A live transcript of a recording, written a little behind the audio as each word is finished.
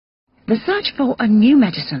The search for a new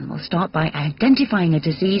medicine will start by identifying a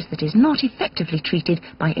disease that is not effectively treated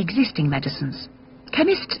by existing medicines.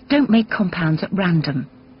 Chemists don't make compounds at random.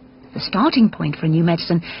 The starting point for a new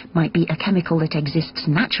medicine might be a chemical that exists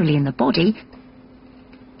naturally in the body,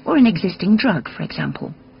 or an existing drug, for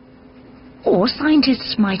example. Or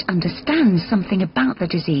scientists might understand something about the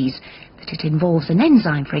disease, that it involves an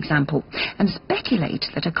enzyme, for example, and speculate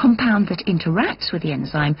that a compound that interacts with the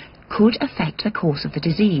enzyme could affect the course of the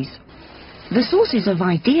disease. The sources of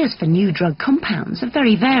ideas for new drug compounds are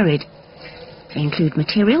very varied. They include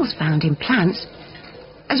materials found in plants,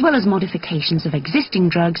 as well as modifications of existing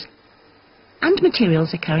drugs, and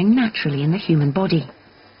materials occurring naturally in the human body.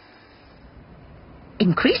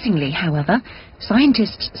 Increasingly, however,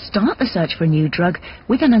 scientists start the search for a new drug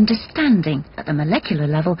with an understanding at the molecular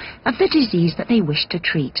level of the disease that they wish to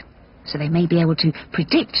treat, so they may be able to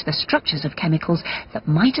predict the structures of chemicals that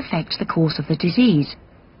might affect the course of the disease.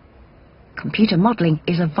 Computer modelling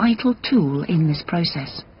is a vital tool in this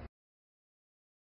process.